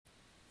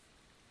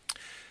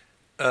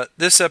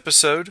This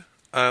episode,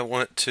 I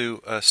want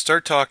to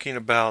start talking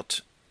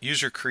about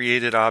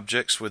user-created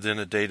objects within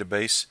a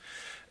database.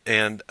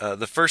 And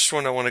the first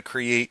one I want to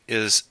create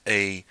is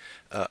an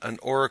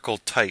Oracle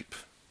type.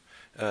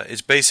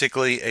 It's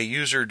basically a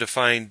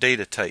user-defined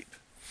data type.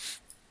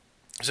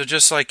 So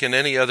just like in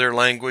any other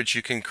language,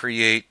 you can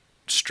create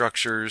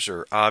structures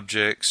or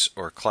objects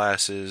or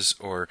classes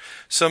or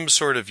some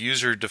sort of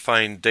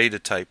user-defined data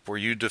type where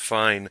you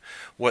define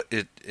what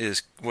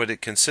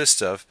it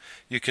consists of.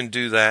 You can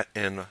do that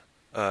in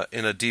a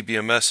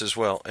DBMS as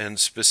well, and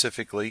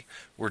specifically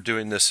we're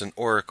doing this in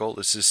Oracle.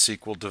 This is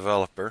SQL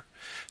Developer.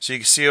 So you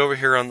can see over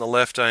here on the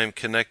left I am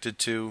connected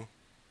to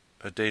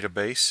a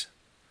database,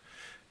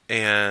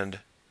 and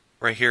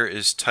right here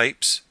is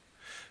types.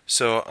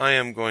 So I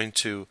am going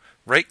to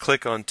right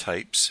click on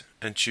types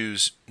and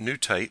choose new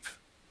type,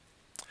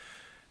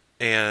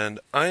 and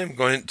I am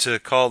going to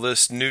call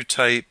this new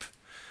type,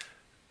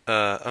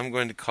 I'm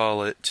going to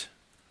call it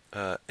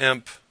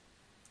emp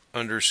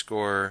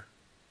underscore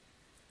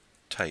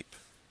type.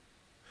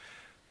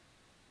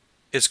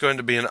 It's going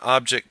to be an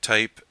object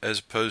type as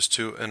opposed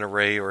to an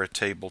array or a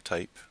table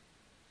type.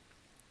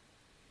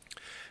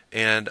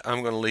 And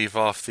I'm going to leave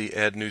off the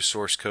add new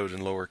source code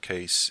in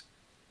lowercase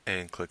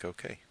and click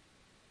OK.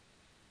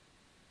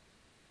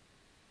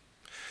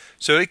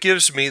 So it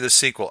gives me the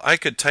SQL. I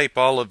could type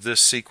all of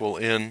this SQL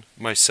in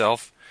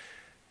myself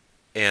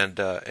and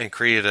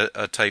create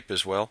a type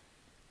as well.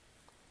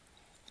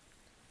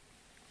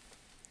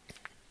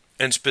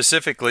 And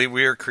specifically,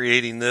 we are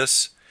creating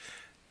this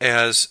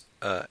as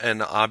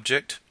an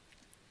object,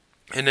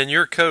 and then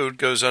your code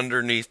goes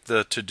underneath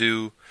the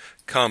to-do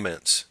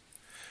comments.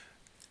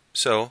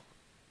 So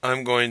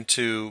I'm going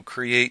to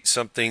create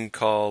something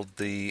called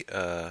the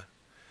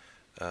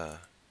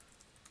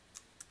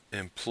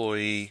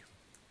employee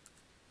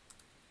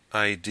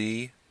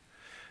ID,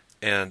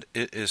 and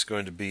it is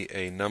going to be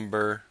a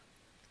number,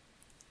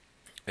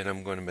 and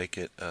I'm going to make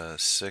it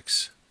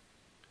 6,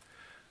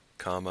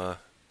 comma,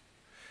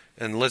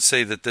 and let's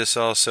say that this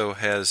also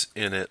has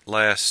in it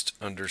last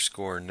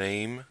underscore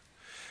name,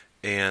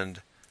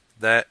 and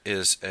that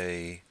is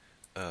a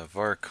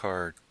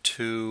varchar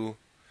 2,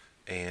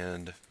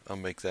 and I'll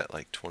make that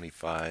like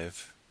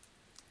 25,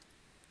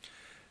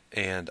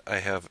 and I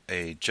have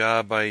a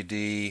job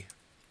ID,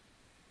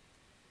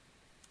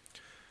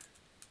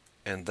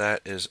 and that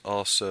is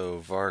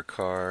also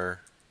varchar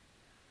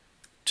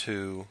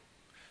 2,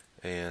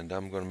 and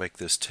I'm going to make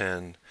this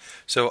 10.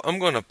 So I'm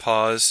going to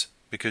pause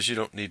because you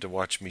don't need to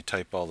watch me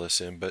type all this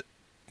in, but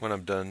when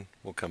I'm done,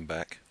 we'll come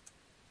back.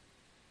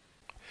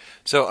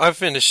 So I've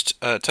finished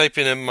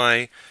typing in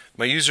my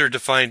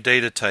user-defined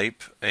data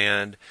type,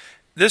 and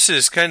this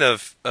is kind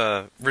of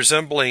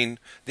resembling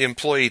the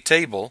employee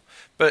table,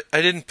 but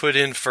I didn't put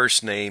in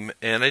first name,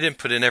 and I didn't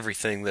put in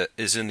everything that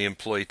is in the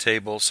employee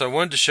table. So I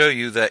wanted to show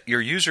you that your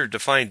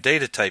user-defined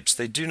data types,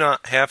 they do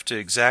not have to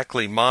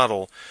exactly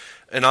model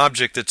an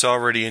object that's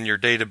already in your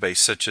database,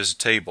 such as a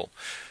table.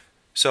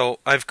 So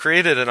I've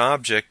created an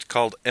object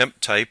called emp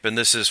type, and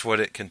this is what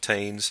it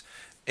contains,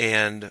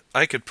 and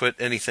I could put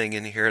anything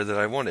in here that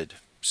I wanted.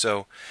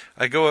 So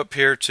I go up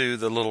here to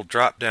the little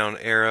drop-down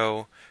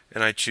arrow,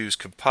 and I choose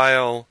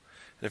compile,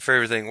 and if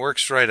everything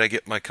works right, I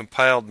get my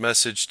compiled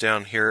message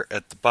down here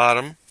at the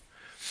bottom.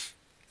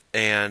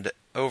 And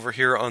over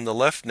here on the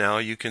left now,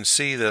 you can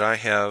see that I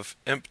have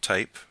emp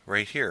type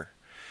right here.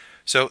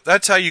 So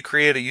that's how you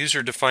create a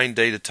user-defined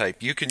data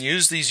type. You can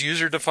use these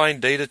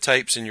user-defined data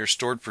types in your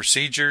stored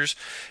procedures,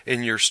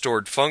 in your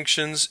stored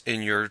functions,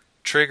 in your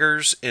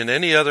triggers, in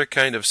any other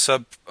kind of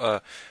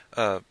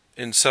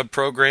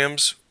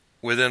subprograms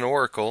within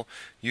Oracle.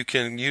 You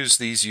can use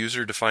these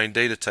user-defined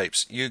data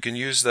types. You can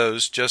use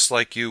those just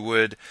like you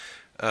would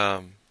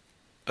a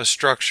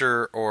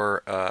structure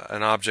or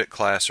an object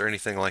class or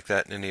anything like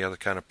that in any other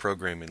kind of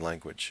programming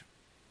language.